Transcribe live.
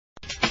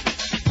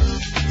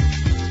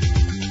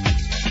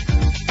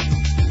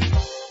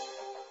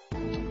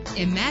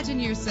Imagine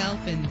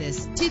yourself in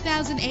this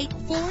 2008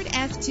 Ford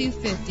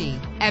F-250.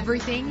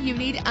 Everything you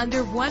need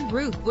under one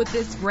roof with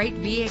this great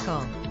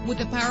vehicle.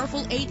 With a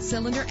powerful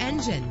 8-cylinder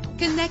engine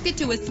connected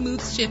to a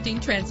smooth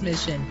shifting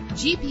transmission,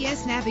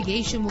 GPS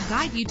navigation will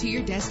guide you to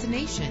your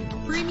destination.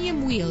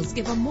 Premium wheels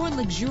give a more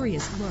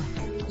luxurious look.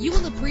 You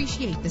will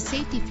appreciate the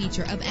safety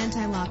feature of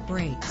anti-lock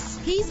brakes.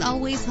 He's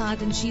always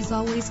hot and she's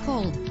always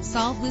cold.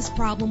 Solve this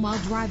problem while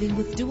driving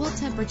with dual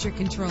temperature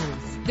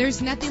controls.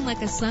 There's nothing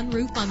like a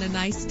sunroof on a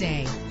nice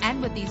day.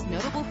 And with these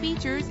notable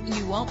features,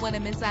 you won't want to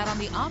miss out on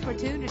the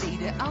opportunity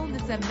to own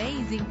this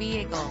amazing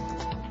vehicle.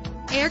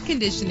 Air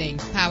conditioning,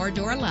 power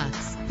door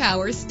locks,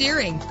 power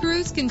steering,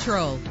 cruise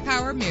control,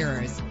 power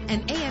mirrors,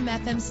 and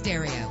AM/FM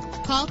stereo.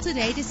 Call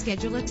today to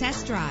schedule a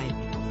test drive.